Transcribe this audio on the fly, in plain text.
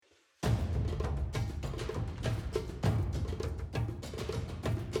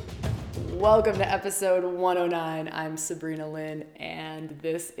Welcome to episode 109. I'm Sabrina Lynn, and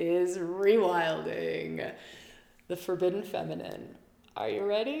this is Rewilding, the Forbidden Feminine. Are you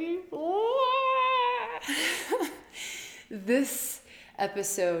ready? This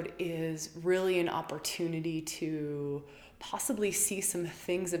episode is really an opportunity to possibly see some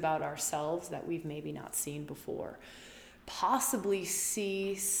things about ourselves that we've maybe not seen before. Possibly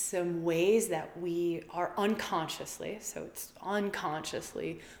see some ways that we are unconsciously, so it's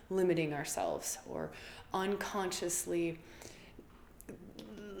unconsciously limiting ourselves or unconsciously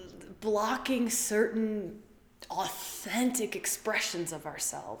blocking certain authentic expressions of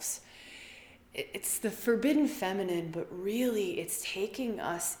ourselves. It's the forbidden feminine, but really it's taking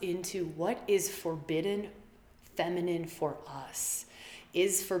us into what is forbidden feminine for us.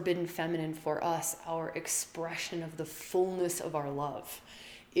 Is forbidden feminine for us our expression of the fullness of our love?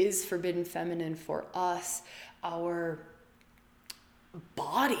 Is forbidden feminine for us our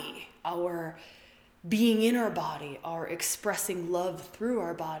body, our being in our body, our expressing love through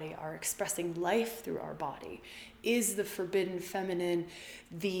our body, our expressing life through our body? Is the forbidden feminine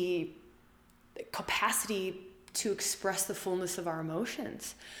the capacity to express the fullness of our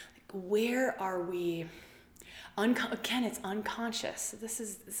emotions? Where are we? Again, it's unconscious. This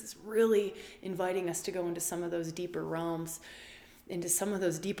is really inviting us to go into some of those deeper realms, into some of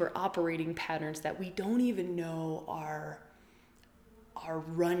those deeper operating patterns that we don't even know are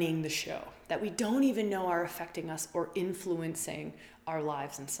running the show, that we don't even know are affecting us or influencing our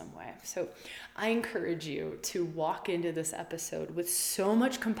lives in some way. So I encourage you to walk into this episode with so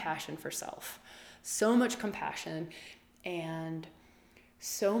much compassion for self, so much compassion and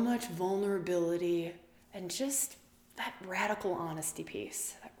so much vulnerability, and just that radical honesty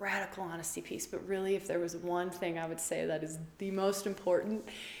piece. But really, if there was one thing I would say that is the most important,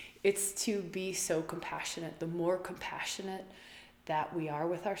 it's to be so compassionate. The more compassionate that we are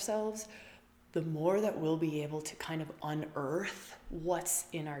with ourselves, the more that we'll be able to kind of unearth what's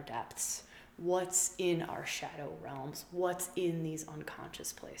in our depths, what's in our shadow realms, what's in these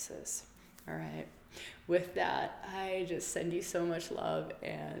unconscious places. All right. With that, I just send you so much love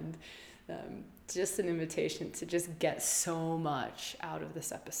and just an invitation to just get so much out of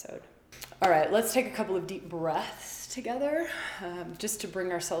this episode. All right, let's take a couple of deep breaths together, just to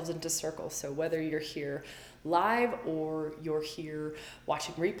bring ourselves into circle. So whether you're here live or you're here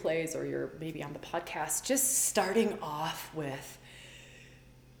watching replays or you're maybe on the podcast, just starting off with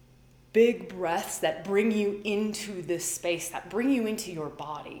big breaths that bring you into this space, that bring you into your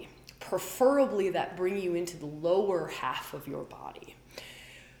body, preferably that bring you into the lower half of your body.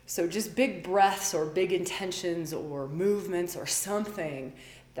 So just big breaths or big intentions or movements or something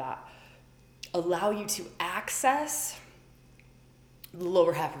that allow you to access the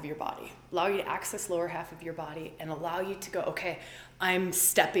lower half of your body, and allow you to go, okay, I'm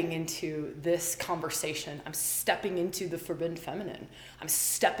stepping into this conversation. I'm stepping into the forbidden feminine. I'm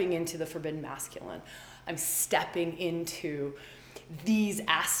stepping into the forbidden masculine. I'm stepping into these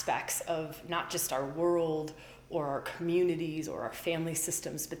aspects of not just our world or our communities or our family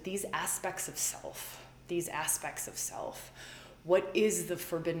systems, but these aspects of self. What is the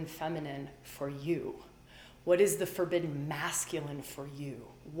forbidden feminine for you? What is the forbidden masculine for you?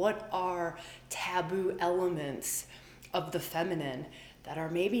 What are taboo elements of the feminine that are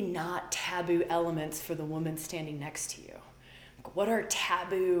maybe not taboo elements for the woman standing next to you? What are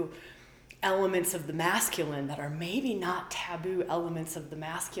taboo elements of the masculine that are maybe not taboo elements of the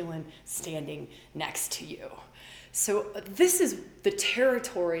masculine standing next to you? So this is the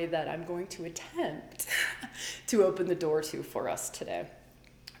territory that I'm going to attempt to open the door to for us today.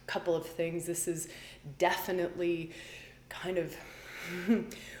 A couple of things. This is definitely kind of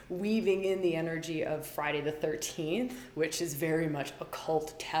weaving in the energy of Friday the 13th, which is very much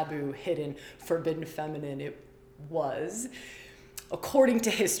occult, taboo, hidden, forbidden feminine. It was, according to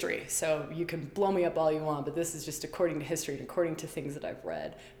history. So you can blow me up all you want, but this is just according to history and according to things that I've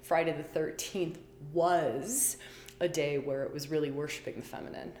read. Friday the 13th was a day where it was really worshiping the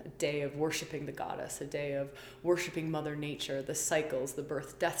feminine, a day of worshiping the goddess, a day of worshiping Mother Nature, the cycles, the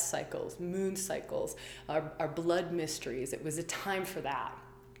birth-death cycles, moon cycles, our blood mysteries. It was a time for that.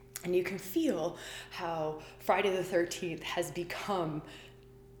 And you can feel how Friday the 13th has become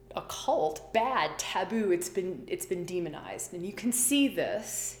occult, bad, taboo. It's been demonized. And you can see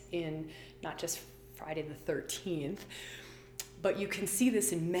this in not just Friday the 13th, but you can see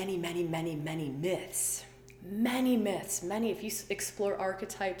this in many, many, many, many myths. If you explore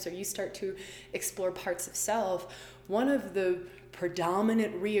archetypes or you start to explore parts of self, one of the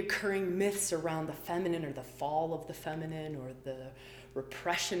predominant reoccurring myths around the feminine, or the fall of the feminine, or the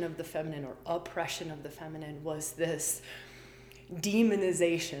repression of the feminine or oppression of the feminine, was this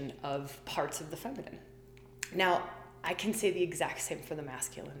demonization of parts of the feminine. Now, I can say the exact same for the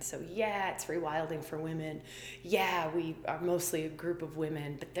masculine. So yeah, it's rewilding for women. Yeah, we are mostly a group of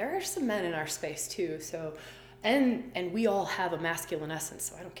women, but there are some men in our space too. So, and we all have a masculine essence.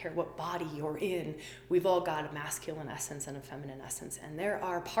 So I don't care what body you're in, we've all got a masculine essence and a feminine essence. And there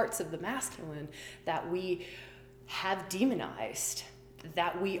are parts of the masculine that we have demonized,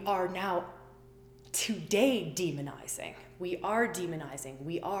 that we are now today demonizing. We are demonizing.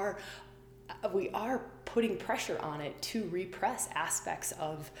 We are putting pressure on it to repress aspects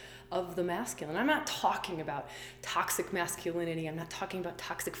of the masculine. I'm not talking about toxic masculinity. I'm not talking about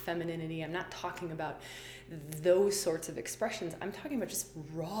toxic femininity. I'm not talking about those sorts of expressions. I'm talking about just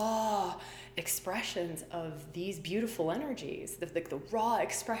raw expressions of these beautiful energies, the raw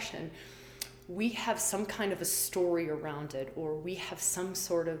expression. We have some kind of a story around it, or we have some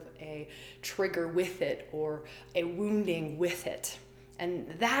sort of a trigger with it, or a wounding with it.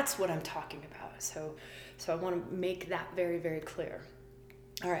 And that's what I'm talking about. So I want to make that very, very clear.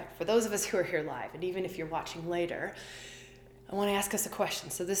 All right, for those of us who are here live, and even if you're watching later, I want to ask us a question.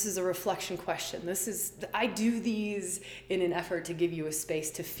 So this is a reflection question. I do these in an effort to give you a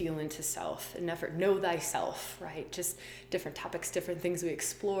space to feel into self, an effort, know thyself, right? Just different topics, different things we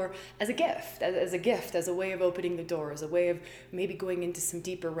explore as a gift, as a way of opening the door, as a way of maybe going into some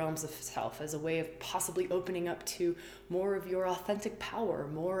deeper realms of self, as a way of possibly opening up to more of your authentic power,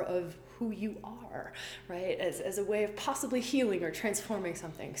 more of who you are, right? As a way of possibly healing or transforming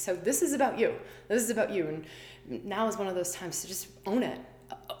something. So this is about you. This is about you. And now is one of those times to just own it.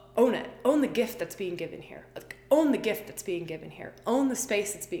 Own it. Own the gift that's being given here. Own the gift that's being given here. Own the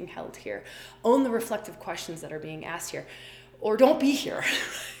space that's being held here. Own the reflective questions that are being asked here. Or don't be here.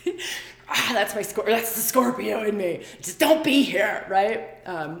 That's the Scorpio in me. Just don't be here, right?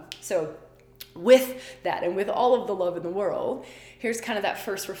 So with that, and with all of the love in the world, here's kind of that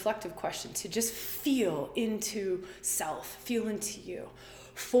first reflective question, to just feel into self, feel into you.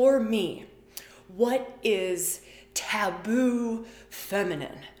 For me, what is taboo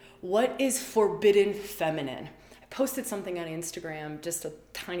feminine? What is forbidden feminine? I posted something on Instagram just a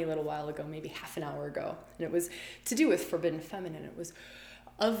tiny little while ago, maybe half an hour ago, and it was to do with forbidden feminine. It was,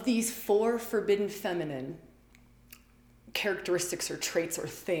 of these 4 forbidden feminine characteristics or traits or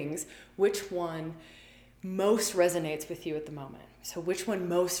things, which one most resonates with you at the moment? So which one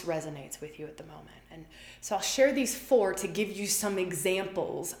most resonates with you at the moment? And so I'll share these 4 to give you some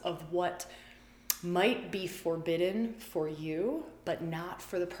examples of what might be forbidden for you, but not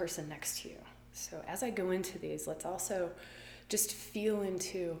for the person next to you. So as I go into these, let's also just feel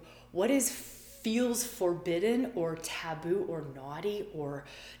into what feels forbidden or taboo or naughty or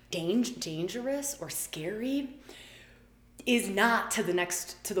dangerous or scary is not to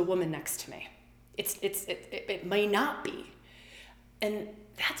the woman next to me. It may not be. And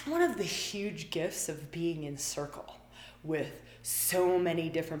that's one of the huge gifts of being in circle with so many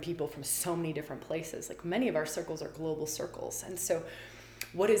different people from so many different places. Like, many of our circles are global circles. And so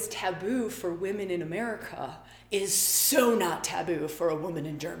what is taboo for women in America is so not taboo for a woman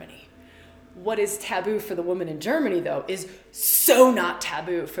in Germany. What is taboo for the woman in Germany, though, is so not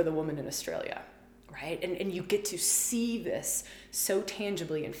taboo for the woman in Australia, right? And you get to see this so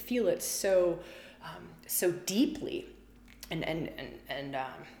tangibly and feel it so deeply, and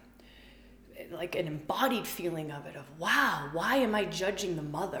like an embodied feeling of it, of, wow, why am I judging the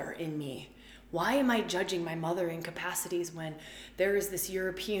mother in me? Why am I judging my mothering capacities when there is this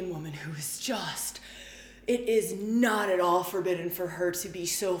European woman who is just, it is not at all forbidden for her to be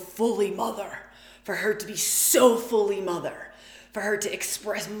so fully mother, for her to be so fully mother, for her to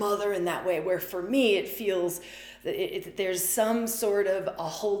express mother in that way, where for me it feels that there's some sort of a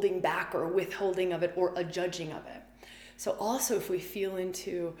holding back or a withholding of it or a judging of it. So also, if we feel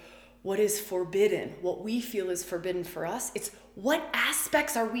into what is forbidden, what we feel is forbidden for us, it's what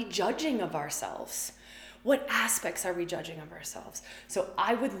aspects are we judging of ourselves? What aspects are we judging of ourselves? So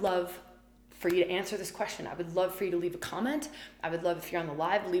I would love for you to answer this question. I would love for you to leave a comment. I would love, if you're on the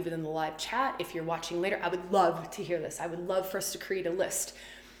live, leave it in the live chat. If you're watching later, I would love to hear this. I would love for us to create a list,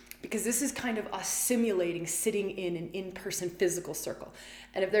 because this is kind of us simulating sitting in an in-person physical circle.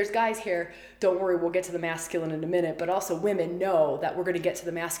 And if there's guys here, don't worry, we'll get to the masculine in a minute, but also women know that we're going to get to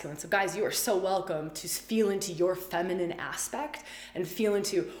the masculine. So guys, you are so welcome to feel into your feminine aspect and feel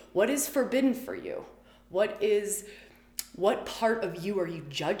into what is forbidden for you. What part of you are you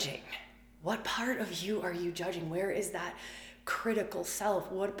judging? What part of you are you judging? Where is that critical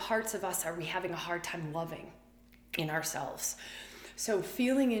self? What parts of us are we having a hard time loving in ourselves? So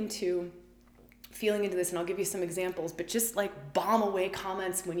feeling into feeling into this, and I'll give you some examples, but just like bomb away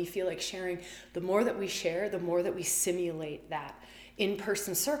comments when you feel like sharing. The more that we share, the more that we simulate that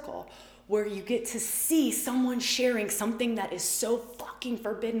in-person circle where you get to see someone sharing something that is so fucking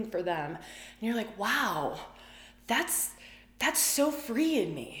forbidden for them. And you're like, wow, that's so free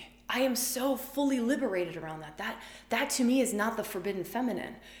in me. I am so fully liberated around that. That to me is not the forbidden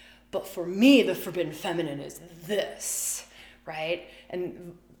feminine. But for me, the forbidden feminine is this, right?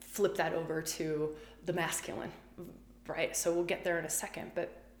 And flip that over to the masculine, right? So we'll get there in a second,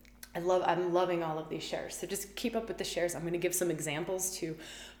 but I'm loving all of these shares. So just keep up with the shares. I'm going to give some examples to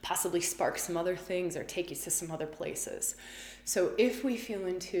possibly spark some other things or take you to some other places. So if we feel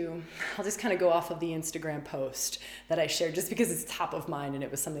into, I'll just kind of go off of the Instagram post that I shared just because it's top of mind and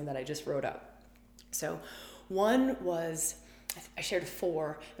it was something that I just wrote up. So one was, I shared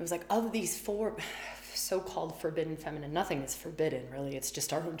 4. It was like, of these 4 so-called forbidden feminine, nothing is forbidden, really. It's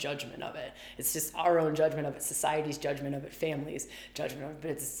just our own judgment of it. It's just our own judgment of it, society's judgment of it, family's judgment of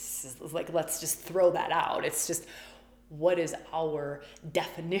it. It's like, let's just throw that out. It's just, what is our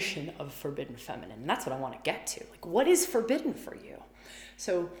definition of forbidden feminine? And that's what I want to get to. Like, what is forbidden for you?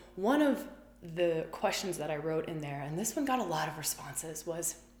 So one of the questions that I wrote in there, and this one got a lot of responses,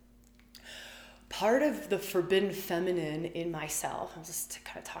 was, part of the forbidden feminine in myself, I'll just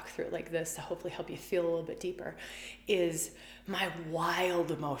kind of talk through it like this to hopefully help you feel a little bit deeper, is my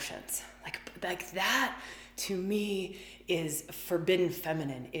wild emotions. Like that to me is forbidden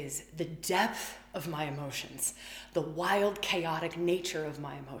feminine, is the depth of my emotions, the wild, chaotic nature of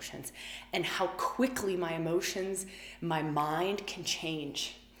my emotions, and how quickly my emotions, my mind can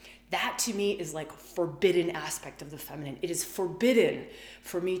change. That to me is like forbidden aspect of the feminine. It is forbidden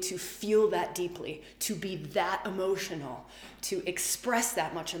for me to feel that deeply, to be that emotional, to express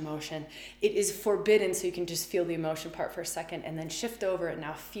that much emotion. It is forbidden, so you can just feel the emotion part for a second and then shift over and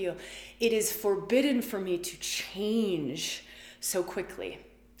now feel. It is forbidden for me to change so quickly.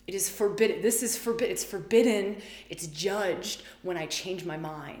 It is forbidden. This is forbidden. It's forbidden. It's judged when I change my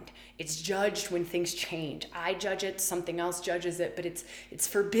mind. It's judged when things change. I judge it, something else judges it, but it's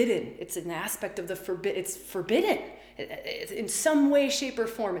forbidden. It's an aspect of the forbidden. It's forbidden. It's in some way, shape, or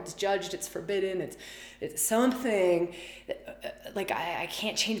form. It's judged. It's forbidden. It's something like I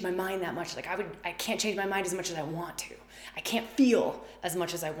can't change my mind that much. Like I can't change my mind as much as I want to. I can't feel as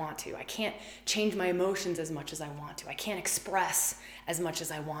much as I want to. I can't change my emotions as much as I want to. I can't express as much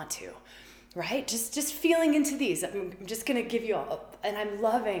as I want to, right? Just feeling into these. I'm just going to give you all, and I'm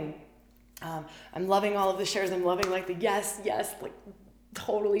loving all of the shares. I'm loving like the yes, like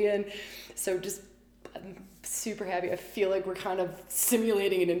totally in. So I'm super happy. I feel like we're kind of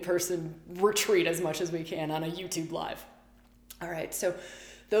simulating an in-person retreat as much as we can on a YouTube live. All right. So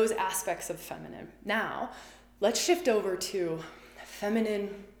those aspects of feminine. Now, let's shift over to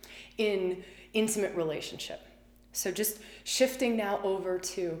feminine in intimate relationship. So just shifting now over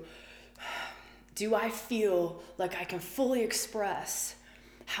to, do I feel like I can fully express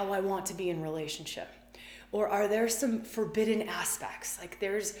how I want to be in relationship? Or are there some forbidden aspects? Like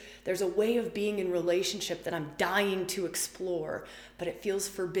there's a way of being in relationship that I'm dying to explore, but it feels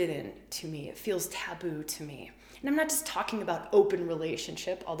forbidden to me. It feels taboo to me. And I'm not just talking about open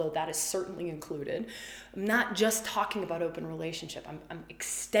relationship, although that is certainly included. I'm not just talking about open relationship. I'm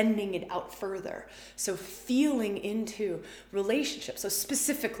extending it out further. So feeling into relationship. So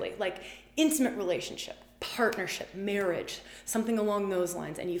specifically, like intimate relationship, partnership, marriage, something along those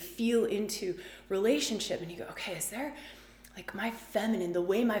lines. And you feel into relationship and you go, okay, is there like my feminine, the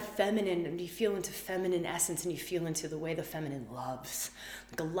way my feminine, and you feel into feminine essence and you feel into the way the feminine loves.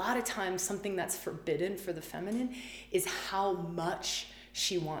 Like a lot of times something that's forbidden for the feminine is how much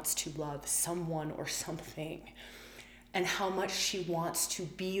she wants to love someone or something and how much she wants to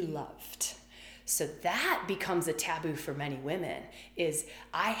be loved. So that becomes a taboo for many women, is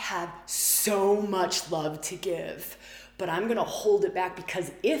I have so much love to give, but I'm going to hold it back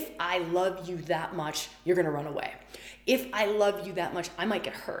because if I love you that much, you're going to run away. If I love you that much, I might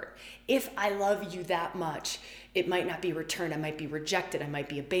get hurt. If I love you that much, it might not be returned. I might be rejected. I might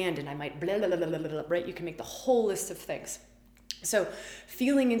be abandoned. I might blah, blah, blah, blah, blah, blah, right? You can make the whole list of things. So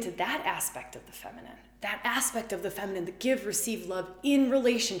feeling into that aspect of the feminine, the give, receive love in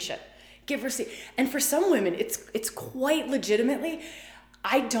relationship. Give, receive. And for some women, it's quite legitimately,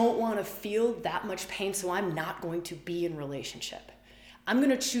 I don't want to feel that much pain, so I'm not going to be in relationship. I'm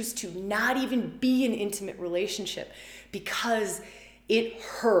going to choose to not even be in intimate relationship because it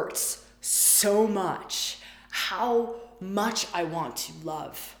hurts so much how much I want to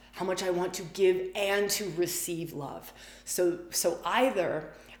love, how much I want to give and to receive love. So either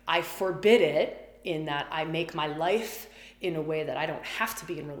I forbid it in that I make my life in a way that I don't have to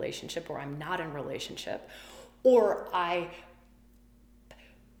be in relationship, or I'm not in relationship, or I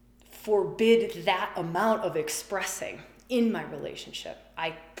forbid that amount of expressing in my relationship.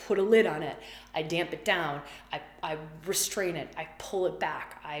 I put a lid on it. I damp it down. I restrain it. I pull it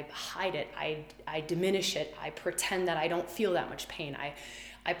back. I hide it. I diminish it. I pretend that I don't feel that much pain.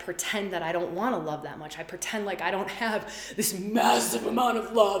 I pretend that I don't want to love that much. I pretend like I don't have this massive amount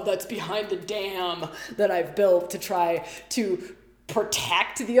of love that's behind the dam that I've built to try to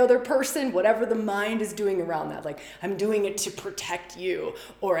protect the other person, whatever the mind is doing around that. Like, I'm doing it to protect you,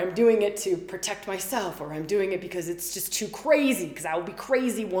 or I'm doing it to protect myself, or I'm doing it because it's just too crazy, because I will be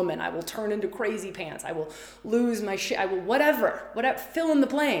crazy woman. I will turn into crazy pants. I will lose my shit. I will whatever, fill in the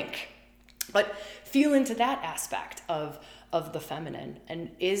blank. But feel into that aspect of the feminine.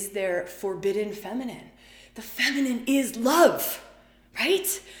 And is there forbidden feminine? The feminine is love,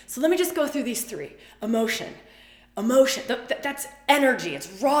 right? So let me just go through these three. Emotion, that's energy.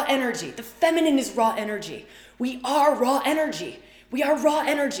 It's raw energy. The feminine is raw energy. We are raw energy. We are raw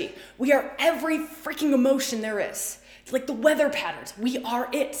energy. We are every freaking emotion there is. It's like the weather patterns. We are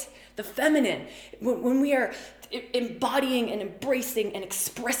it. The feminine, when we are embodying and embracing and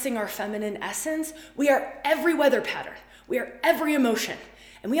expressing our feminine essence, we are every weather pattern. We are every emotion.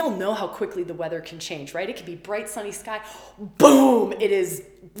 And we all know how quickly the weather can change, right? It can be bright, sunny sky. Boom! It is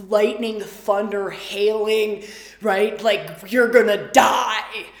lightning, thunder, hailing, right? Like, you're gonna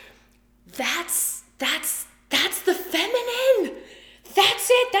die. That's the feminine. That's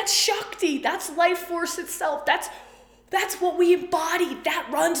it. That's Shakti. That's life force itself. That's what we embody. That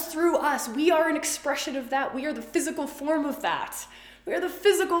runs through us. We are an expression of that. We are the physical form of that. We are the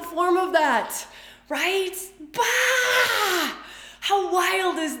physical form of that, right? Bah! How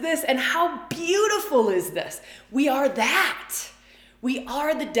wild is this, and how beautiful is this? We are that. We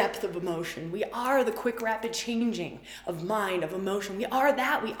are the depth of emotion. We are the quick, rapid changing of mind, of emotion. We are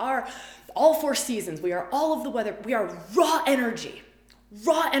that. We are all four seasons. We are all of the weather. We are raw energy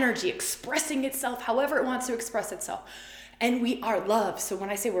expressing itself however it wants to express itself. And we are love. So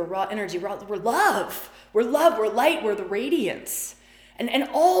when I say we're raw energy, we're love. We're love, we're light, we're the radiance. And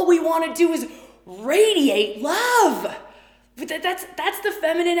all we want to do is radiate love. That's the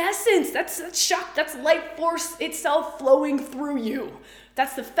feminine essence. That's shock. That's life force itself flowing through you.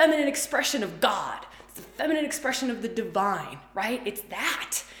 That's the feminine expression of God. It's the feminine expression of the divine, right? It's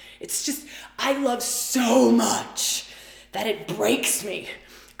that. It's just, I love so much that it breaks me.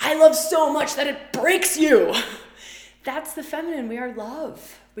 I love so much that it breaks you. That's the feminine. We are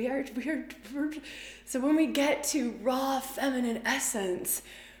love. We're so when we get to raw feminine essence,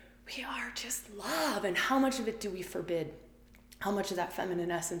 we are just love. And how much of it do we forbid? How much of that feminine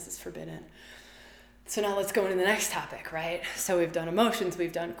essence is forbidden? So now let's go into the next topic, right? So we've done emotions,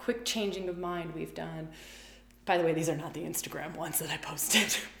 we've done quick changing of mind, we've done, by the way, these are not the Instagram ones that I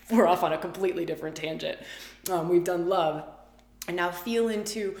posted. We're off on a completely different tangent. We've done love. And now feel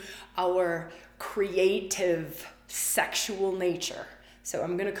into our creative sexual nature. So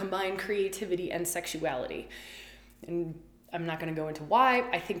I'm going to combine creativity and sexuality. And I'm not going to go into why.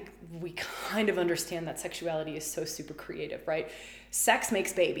 I think we kind of understand that sexuality is so super creative, right? Sex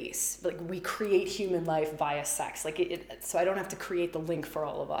makes babies. Like, we create human life via sex. Like so I don't have to create the link for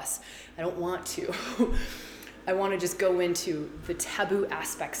all of us. I don't want to. I want to just go into the taboo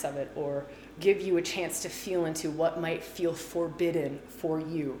aspects of it, or give you a chance to feel into what might feel forbidden for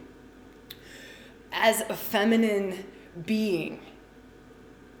you. As a feminine being,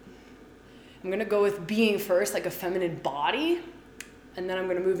 I'm going to go with being first, like a feminine body, and then I'm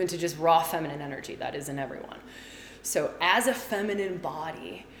going to move into just raw feminine energy that is in everyone. So as a feminine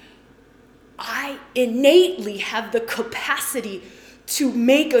body, I innately have the capacity to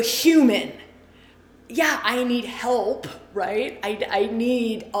make a human. Yeah, I need help, right? I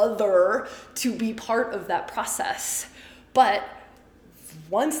need other to be part of that process. But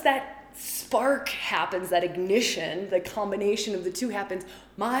once that spark happens, that ignition, the combination of the two happens,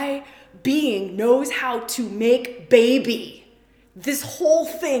 my being knows how to make baby. This whole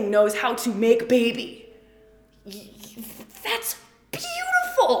thing knows how to make baby. That's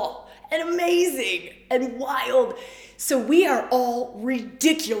beautiful and amazing and wild. So we are all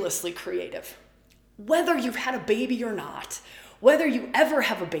ridiculously creative. Whether you've had a baby or not, whether you ever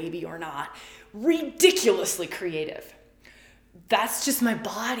have a baby or not, ridiculously creative. That's just my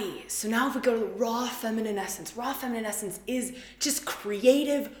body. So now if we go to the raw feminine essence is just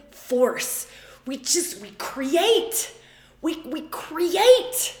creative force. We create. We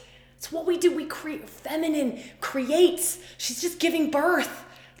create. It's what we do. We create. Feminine creates. She's just giving birth.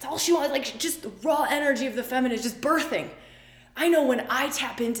 That's all she wants. Like, just raw energy of the feminine, just birthing. I know when I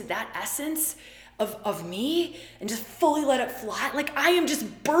tap into that essence of me and just fully let it fly. Like I am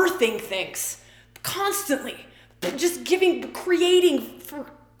just birthing things constantly, just creating for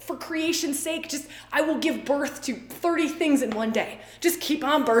creation's sake. Just, I will give birth to 30 things in one day. Just keep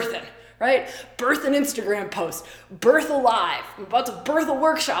on birthing, right? Birth an Instagram post, birth a live. I'm about to birth a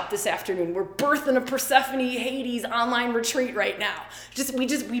workshop this afternoon. We're birthing a Persephone Hades online retreat right now.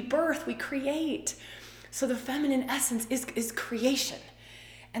 We birth, we create. So the feminine essence is creation.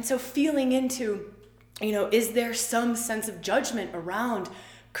 And so feeling into, is there some sense of judgment around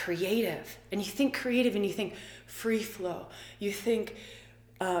creative? And you think creative and you think free flow. You think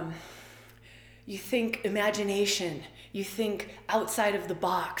imagination. You think outside of the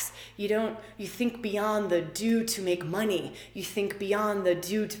box. You think beyond the do to make money. You think beyond the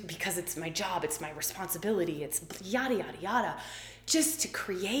do because it's my job, it's my responsibility, it's yada, yada, yada. Just to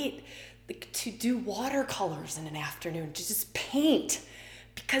create, to do watercolors in an afternoon, to just paint,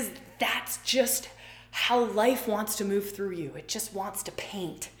 because that's just how life wants to move through you. It just wants to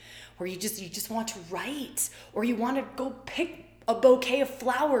paint, or you just want to write, or you want to go pick a bouquet of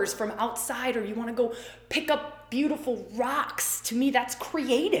flowers from outside, or you want to go pick up beautiful rocks. To me, that's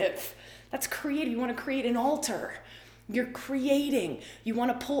creative. That's creative. You want to create an altar. You're creating. You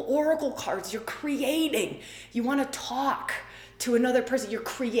want to pull oracle cards. You're creating. You want to talk to another person. You're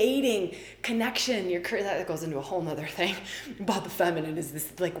creating connection. That goes into a whole nother thing about the feminine, is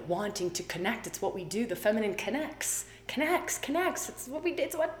this like wanting to connect. It's what we do. The feminine connects. It's what we do.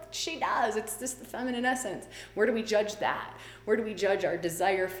 It's what she does. It's just the feminine essence. Where do we judge that? Where do we judge our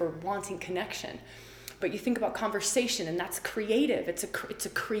desire for wanting connection? But you think about conversation, and that's creative. It's a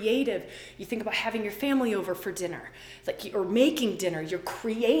creative. You think about having your family over for dinner, or making dinner. You're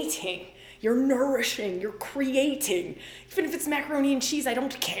creating. You're nourishing. You're creating. Even if it's macaroni and cheese, I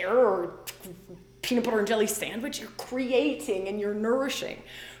don't care, or peanut butter and jelly sandwich. You're creating and you're nourishing.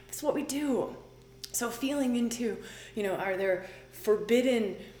 That's what we do. So feeling into, are there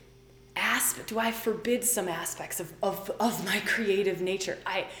forbidden aspects? Do I forbid some aspects of my creative nature?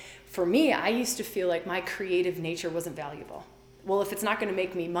 For me, I used to feel like my creative nature wasn't valuable. Well, if it's not going to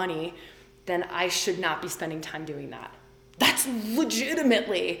make me money, then I should not be spending time doing that. That's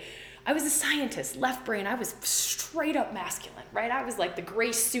legitimately, I was a scientist, left brain. I was straight up masculine, right? I was like the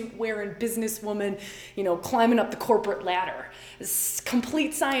gray suit wearing businesswoman, climbing up the corporate ladder.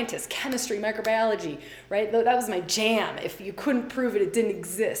 Complete scientist, chemistry, microbiology, right? That was my jam. If you couldn't prove it, it didn't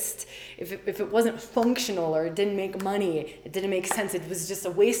exist. If it wasn't functional, or it didn't make money, it didn't make sense, it was just a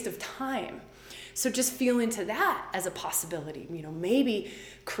waste of time. So just feel into that as a possibility. Maybe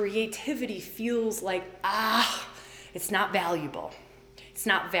creativity feels like, it's not valuable. It's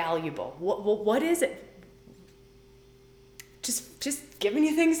not valuable. What is it? Just giving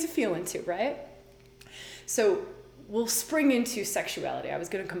you things to feel into, right? So we'll spring into sexuality. I was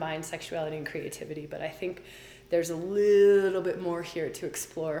going to combine sexuality and creativity, but I think there's a little bit more here to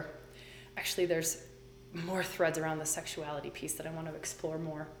explore. Actually, there's more threads around the sexuality piece that I want to explore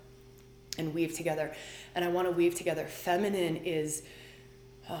more and weave together. And I want to weave together. Feminine is,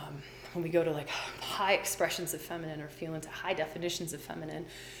 when we go to like high expressions of feminine, or feel into high definitions of feminine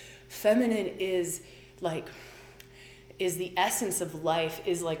is the essence of life,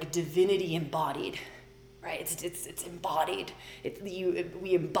 is like divinity embodied, right? It's embodied.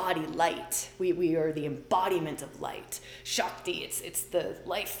 We embody light. We are the embodiment of light. Shakti, it's the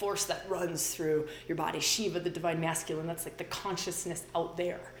life force that runs through your body. Shiva, the divine masculine, that's like the consciousness out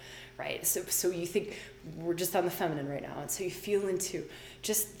there, right? So you think we're just on the feminine right now, and so you feel into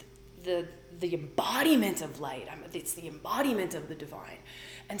just the embodiment of light. It's the embodiment of the divine.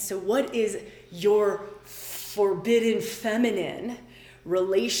 And so what is your forbidden feminine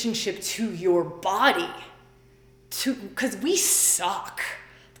relationship to your body? Because we suck.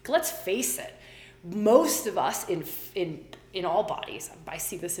 Let's face it. Most of us in all bodies, I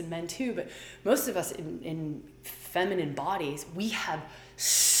see this in men too, but most of us in feminine bodies, we have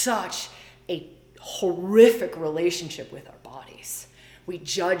such a horrific relationship with our bodies. We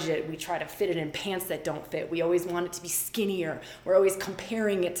judge it. We try to fit it in pants that don't fit. We always want it to be skinnier. We're always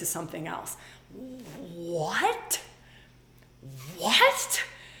comparing it to something else. What?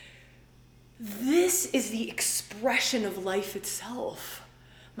 This is the expression of life itself.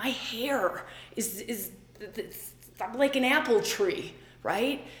 My hair is I'm like an apple tree,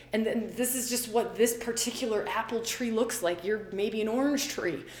 right? And then this is just what this particular apple tree looks like. You're maybe an orange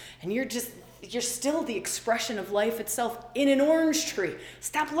tree, and you're still the expression of life itself in an orange tree.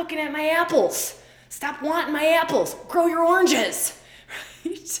 Stop looking at my apples. Stop wanting my apples. Grow your oranges,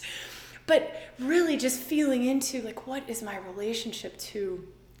 right? But really just feeling into like, what is my relationship to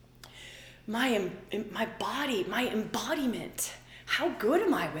my body, my embodiment? How good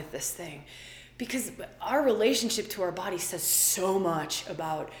am I with this thing? because our relationship to our body says so much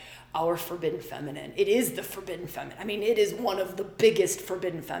about our forbidden feminine. It is the forbidden feminine. I mean, it is one of the biggest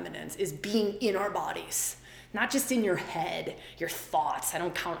forbidden feminines, is being in our bodies. Not just in your head, your thoughts. I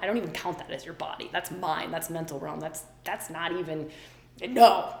don't even count that as your body. That's mind, that's mental realm. That's not even,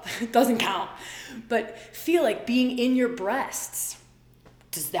 no, it doesn't count. But feel like being in your breasts.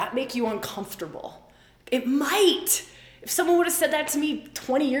 Does that make you uncomfortable? It might. If someone would have said that to me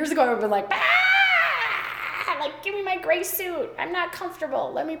 20 years ago, I would have been like, like, give me my gray suit. I'm not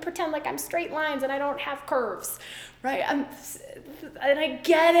comfortable. Let me pretend like I'm straight lines and I don't have curves, right? And I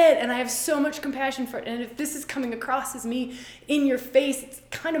get it, and I have so much compassion for it. And if this is coming across as me in your face, it's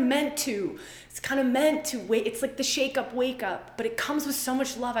kind of meant to. It's kind of meant to wait. It's like the shake up, wake up, but it comes with so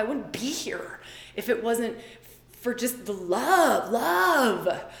much love. I wouldn't be here if it wasn't for just the love,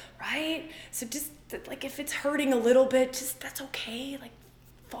 right? So just like, if it's hurting a little bit, just, that's okay. Like,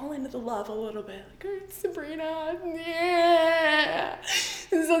 fall into the love a little bit. Like, oh, Sabrina, yeah,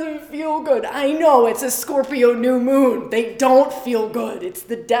 this doesn't feel good. I know, it's a Scorpio new moon. They don't feel good. It's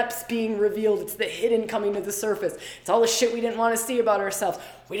the depths being revealed. It's the hidden coming to the surface. It's all the shit we didn't want to see about ourselves.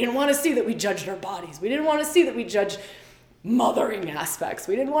 We didn't want to see that we judged our bodies. We didn't want to see that we judged mothering aspects.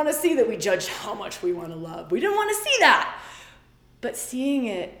 We didn't want to see that we judged how much we want to love. We didn't want to see that. But seeing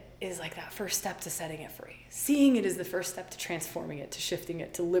it is like that first step to setting it free. Seeing it is the first step to transforming it, to shifting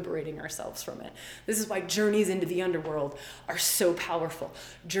it, to liberating ourselves from it. This is why journeys into the underworld are so powerful.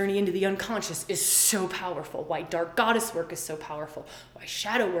 Journey into the unconscious is so powerful. Why dark goddess work is so powerful. Why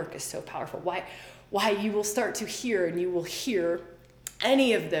shadow work is so powerful. Why you will start to hear, and you will hear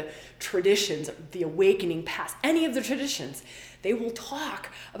any of the traditions, the awakening past, any of the traditions, they will talk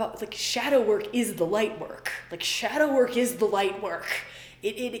about, like, shadow work is the light work. Like, shadow work is the light work.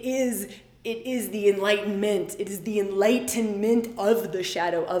 It is the enlightenment. It is the enlightenment of the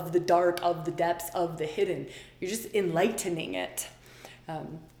shadow, of the dark, of the depths, of the hidden. You're just enlightening it.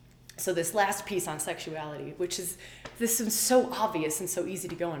 So this last piece on sexuality, this is so obvious and so easy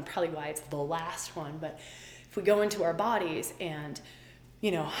to go on, probably why it's the last one. But if we go into our bodies and,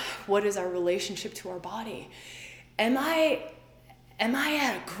 what is our relationship to our body? Am I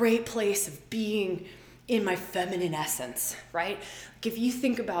at a great place of being in my feminine essence, right? Like, if you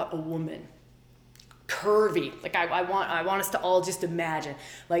think about a woman, curvy, like I want us to all just imagine,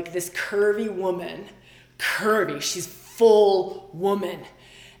 like, this curvy woman, she's full woman.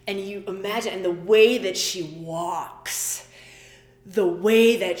 And you imagine, and the way that she walks, the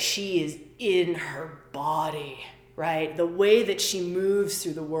way that she is in her body, right? The way that she moves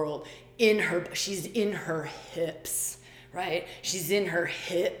through the world, she's in her hips, right? She's in her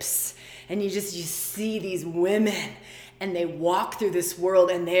hips. And you see these women, and they walk through this world,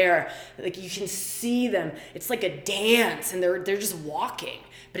 and they're like, you can see them. It's like a dance, and they're just walking,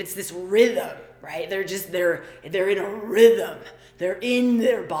 but it's this rhythm, right? They're in a rhythm. They're in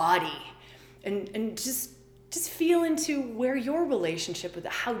their body, and just feel into where your relationship with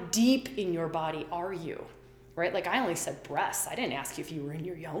it. How deep in your body are you, right? Like, I only said breasts. I didn't ask you if you were in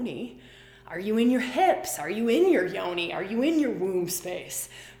your yoni. Are you in your hips? Are you in your yoni? Are you in your womb space,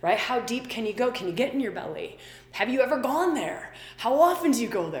 right? How deep can you go? Can you get in your belly? Have you ever gone there? How often do you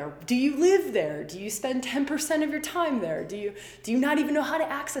go there? Do you live there? Do you spend 10% of your time there? Do you not even know how to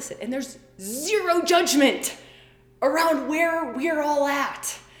access it? And there's zero judgment around where we're all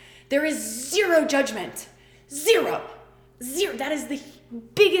at. There is zero judgment. Zero. That is the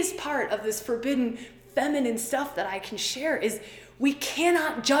biggest part of this forbidden feminine stuff that I can share, is we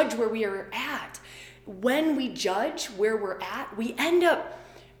cannot judge where we are at. When we judge where we're at, we end up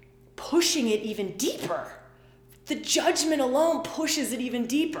pushing it even deeper. The judgment alone pushes it even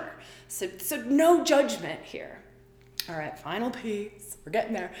deeper. So no judgment here. All right, final piece. We're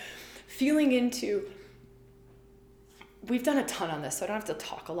getting there. Feeling into, we've done a ton on this, so I don't have to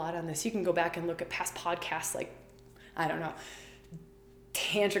talk a lot on this. You can go back and look at past podcasts, like, I don't know,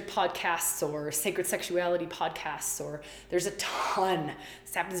 tantric podcasts or sacred sexuality podcasts, or there's a ton.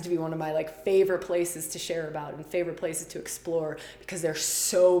 This happens to be one of my favorite places to share about and favorite places to explore, because there's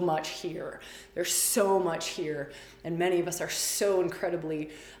so much here. There's so much here, and many of us are so incredibly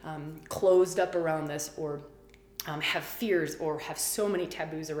closed up around this, or have fears, or have so many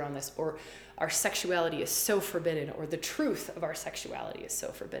taboos around this, or our sexuality is so forbidden, or the truth of our sexuality is so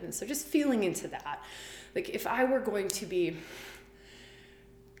forbidden. So just feeling into that. Like, if I were going to be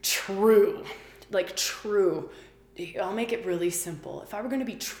true, I'll make it really simple. If I were going to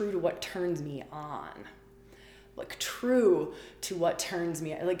be true to what turns me on, true to what turns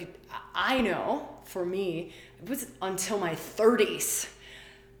me, I know for me, it was until my 30s,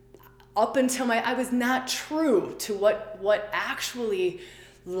 up until I was not true to what actually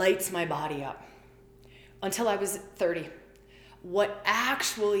lights my body up, until I was 30. What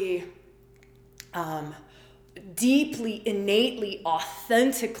actually deeply, innately,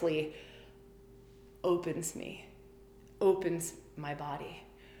 authentically opens my body.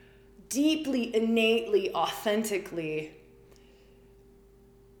 Deeply, innately, authentically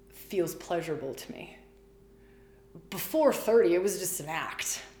feels pleasurable to me. Before 30, it was just an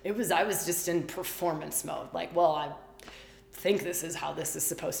act. I was just in performance mode. Like, well, I think this is how this is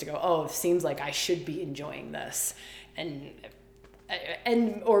supposed to go. Oh, it seems like I should be enjoying this. And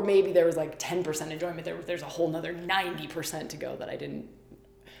or maybe there was like 10% enjoyment. There's a whole nother 90% to go that I didn't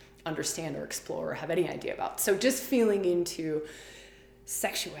understand or explore or have any idea about. So just feeling into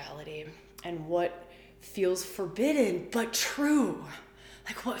sexuality and what feels forbidden but true.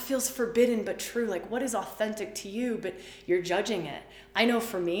 Like what feels forbidden but true? Like what is authentic to you, but you're judging it? I know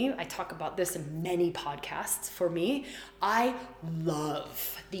for me, I talk about this in many podcasts. For me, I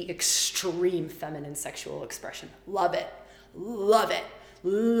love the extreme feminine sexual expression. Love it. Love it.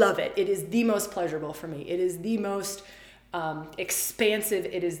 Love it. It is the most pleasurable for me. It is the most expansive.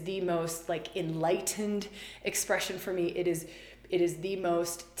 It is the most like enlightened expression for me. It is the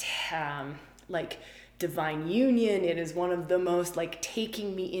most like divine union. It is one of the most like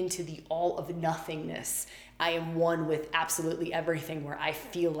taking me into the all of nothingness. I am one with absolutely everything, where I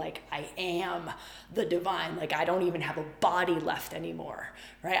feel like I am the divine. Like I don't even have a body left anymore,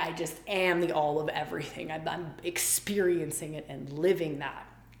 right? I just am the all of everything. I'm experiencing it and living that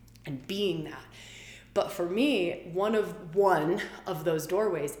and being that. But for me, one of those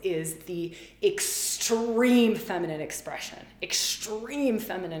doorways is the extreme feminine expression.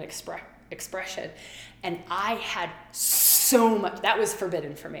 And I had so much, that was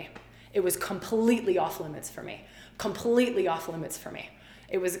forbidden for me. It was completely off limits for me. It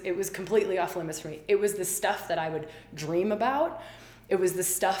was completely off limits for me. It was the stuff that I would dream about. It was the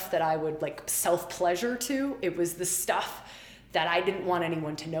stuff that I would like self-pleasure to. It was the stuff that I didn't want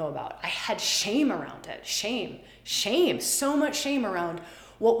anyone to know about. I had shame around it. Shame, so much shame around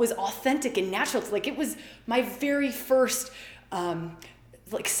what was authentic and natural. Like it was my very first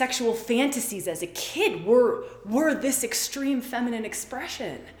like sexual fantasies as a kid were this extreme feminine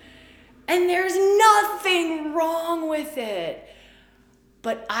expression. And there's nothing wrong with it.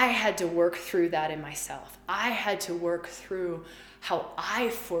 But I had to work through that in myself. I had to work through how I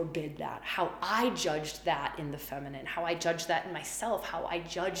forbid that, how I judged that in the feminine, how I judged that in myself, how I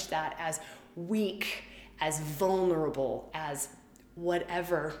judged that as weak, as vulnerable, as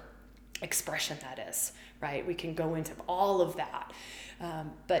whatever expression that is, right? We can go into all of that.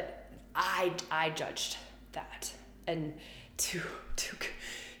 But I judged that. And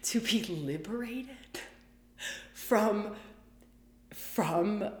to be liberated from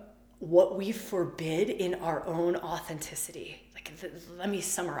what we forbid in our own authenticity. Let me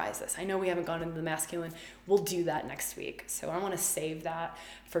summarize this. I know we haven't gone into the masculine. We'll do that next week. So I want to save that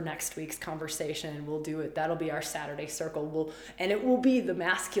for next week's conversation. We'll do it. That'll be our Saturday circle. And it will be the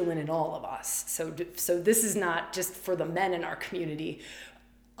masculine in all of us. So this is not just for the men in our community.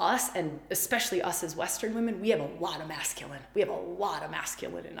 Us, and especially us as Western women, we have a lot of masculine. We have a lot of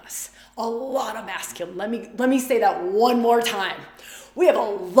masculine in us. A lot of masculine. Let me say that one more time. We have a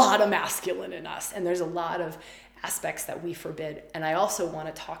lot of masculine in us, and there's a lot of aspects that we forbid. And I also want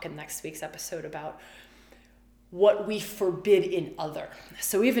to talk in next week's episode about what we forbid in other.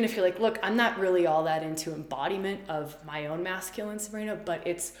 So even if you're like, look, I'm not really all that into embodiment of my own masculine, Sabrina, but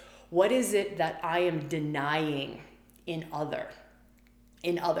it's what is it that I am denying in other,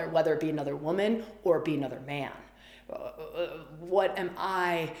 whether it be another woman or be another man. What am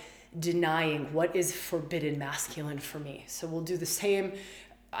I denying? What is forbidden masculine for me? So we'll do the same.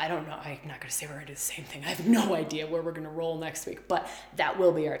 I don't know. I'm not going to say we're going to do the same thing. I have no idea where we're going to roll next week, but that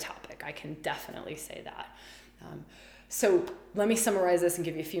will be our topic. I can definitely say that. So let me summarize this and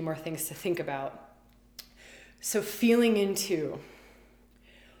give you a few more things to think about. So feeling into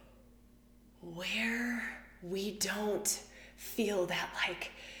where we don't feel that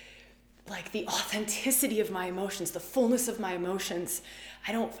like the authenticity of my emotions, the fullness of my emotions.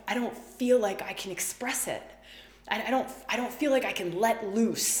 I don't feel like I can express it. I don't feel like I can let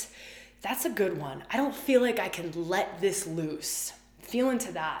loose. That's a good one. I don't feel like I can let this loose. Feel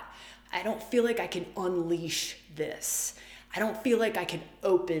into that. I don't feel like I can unleash this. I don't feel like I can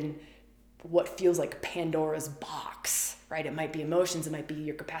open what feels like Pandora's box, right? It might be emotions. It might be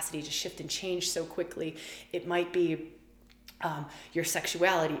your capacity to shift and change so quickly. It might be your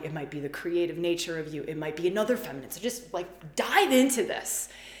sexuality. It might be the creative nature of you. It might be another feminine. So just like dive into this.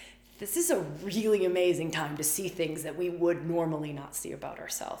 This is a really amazing time to see things that we would normally not see about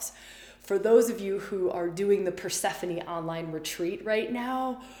ourselves. For those of you who are doing the Persephone online retreat right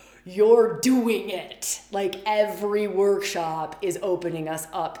now, you're doing it. Like every workshop is opening us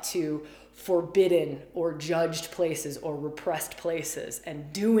up to forbidden or judged places or repressed places,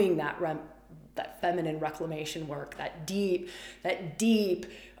 and doing that feminine reclamation work, that deep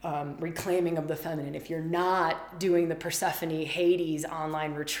reclaiming of the feminine. If you're not doing the Persephone Hades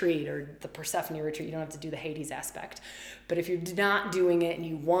online retreat or the Persephone retreat, you don't have to do the Hades aspect. But if you're not doing it and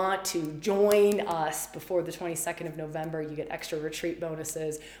you want to join us before the 22nd of November, you get extra retreat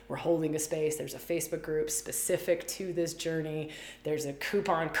bonuses. We're holding a space. There's a Facebook group specific to this journey. There's a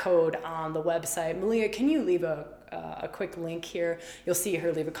coupon code on the website. Malia, can you leave a quick link here? You'll see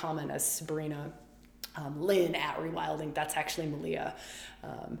her leave a comment as Sabrina Lynn at Rewilding. That's actually Malia.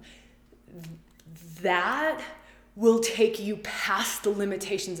 That will take you past the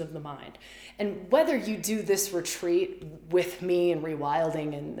limitations of the mind. And whether you do this retreat with me and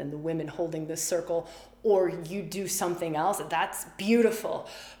Rewilding and the women holding this circle, or you do something else, that's beautiful.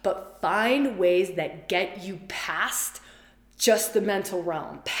 But find ways that get you past just the mental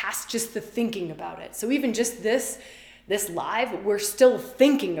realm, past just the thinking about it. So even just this live, we're still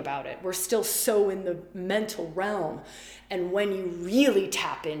thinking about it. We're still so in the mental realm. And when you really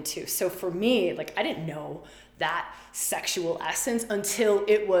tap into, so for me, like I didn't know that sexual essence until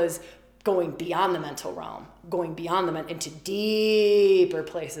it was going beyond the mental realm, going beyond into deeper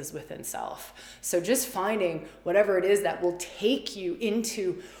places within self. So just finding whatever it is that will take you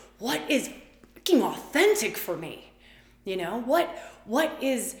into what is fucking authentic for me. You know,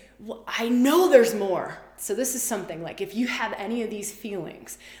 I know there's more. So this is something like, if you have any of these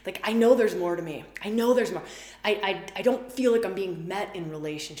feelings, like I know there's more to me. I know there's more. I don't feel like I'm being met in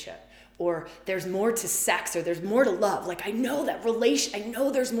relationship, or there's more to sex, or there's more to love. Like I know I know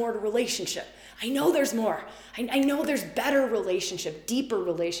there's more to relationship. I know there's more. I know there's better relationship, deeper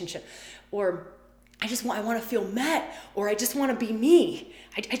relationship, or I want to feel met, or I just want to be me.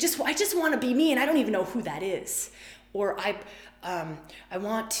 I just want to be me, and I don't even know who that is. Or I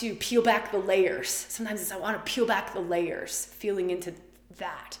want to peel back the layers. Sometimes it's I want to peel back the layers, feeling into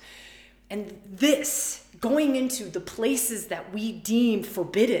that. And this, going into the places that we deem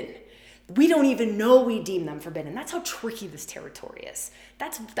forbidden, we don't even know we deem them forbidden. That's how tricky this territory is.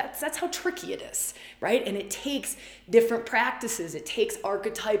 That's how tricky it is, right? And it takes different practices. It takes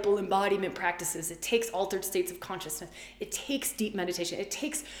archetypal embodiment practices. It takes altered states of consciousness. It takes deep meditation. It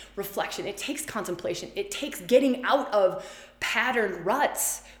takes reflection. It takes contemplation. It takes getting out of patterned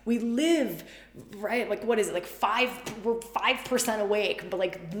ruts. We live, right? Like, what is it? Like we're 5% awake, but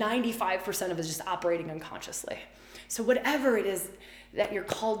like 95% of us just operating unconsciously. So whatever it is that you're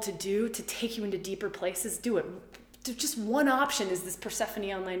called to do to take you into deeper places, do it. Just one option is this Persephone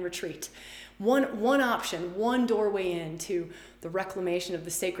online retreat. One option, one doorway into the reclamation of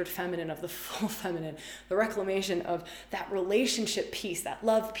the sacred feminine, of the full feminine, the reclamation of that relationship piece, that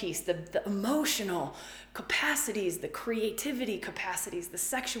love piece, the emotional capacities, the creativity capacities, the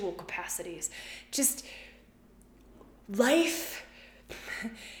sexual capacities. Just life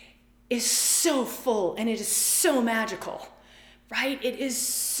is so full and it is so magical. Right? It is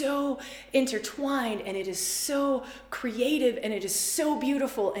so intertwined, and it is so creative, and it is so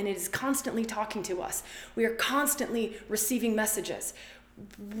beautiful, and it is constantly talking to us. We are constantly receiving messages.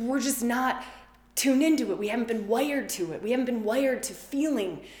 We're just not tuned into it. We haven't been wired to it. We haven't been wired to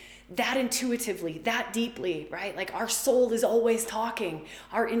feeling that intuitively, that deeply, right? Like our soul is always talking.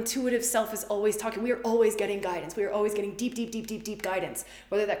 Our intuitive self is always talking. We are always getting guidance. We are always getting deep guidance.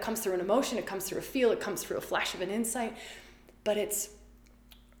 Whether that comes through an emotion, it comes through a feel, it comes through a flash of an insight. But it's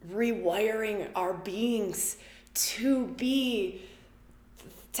rewiring our beings to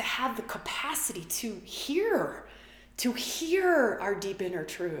have the capacity to hear our deep inner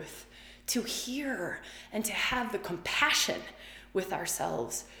truth, to hear and to have the compassion with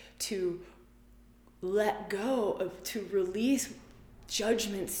ourselves, to let go, to release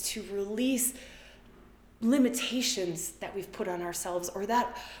judgments, to release limitations that we've put on ourselves, or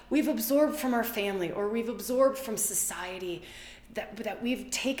that we've absorbed from our family, or we've absorbed from society, that we've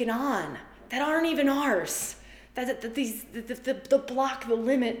taken on that aren't even ours. The block, the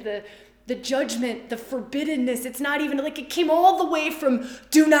limit, the judgment, the forbiddenness. It's not even like it came all the way from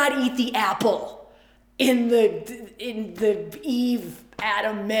do not eat the apple in the Eve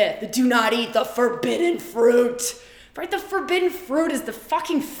Adam myth. The do not eat the forbidden fruit. Right? The forbidden fruit is the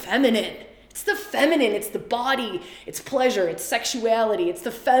fucking feminine. It's the feminine, it's the body, it's pleasure, it's sexuality, it's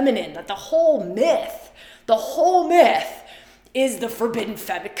the feminine. That the whole myth is the forbidden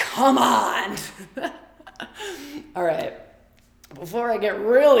feminine. Come on. All right. Before I get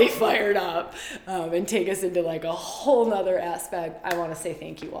really fired up and take us into like a whole nother aspect, I want to say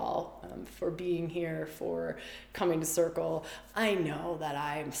thank you all for being here, for coming to Circle. I know that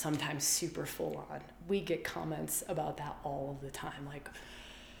I'm sometimes super full on. We get comments about that all of the time, like,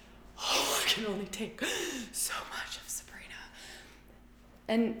 oh, I can only take so much of Sabrina.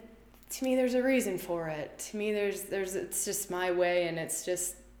 And to me, there's a reason for it. To me, it's just my way, and it's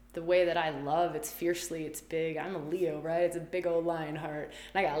just the way that I love. It's fiercely, it's big. I'm a Leo, right? It's a big old lion heart.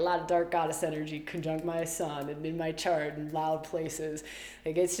 And I got a lot of dark goddess energy conjunct my sun and in my chart in loud places.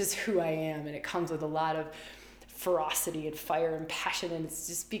 Like, it's just who I am, and it comes with a lot of ferocity and fire and passion, and it's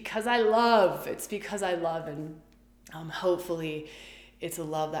just because I love. It's because I love, and hopefully it's a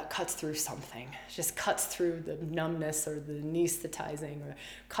love that cuts through something. It just cuts through the numbness or the anesthetizing, or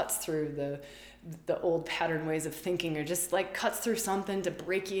cuts through the old pattern ways of thinking, or just like cuts through something to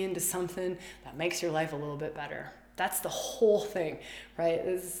break you into something that makes your life a little bit better. That's the whole thing, right?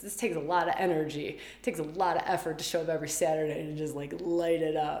 This takes a lot of energy. It takes a lot of effort to show up every Saturday and just like light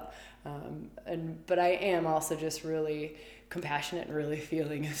it up. But I am also just really compassionate and really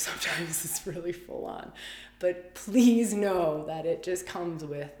feeling if sometimes it's really full on. But please know that it just comes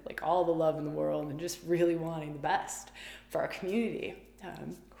with like all the love in the world and just really wanting the best for our community.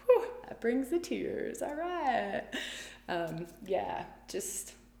 That brings the tears. All right.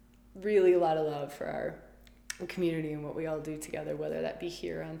 Just really a lot of love for our community and what we all do together, whether that be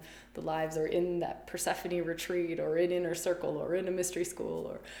here on the lives or in that Persephone retreat or in Inner Circle or in a mystery school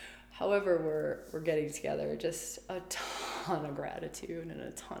or however we're getting together. Just a ton of gratitude and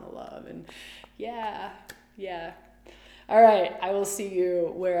a ton of love. And yeah. All right, I will see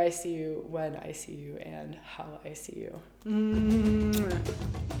you where I see you, when I see you, and how I see you.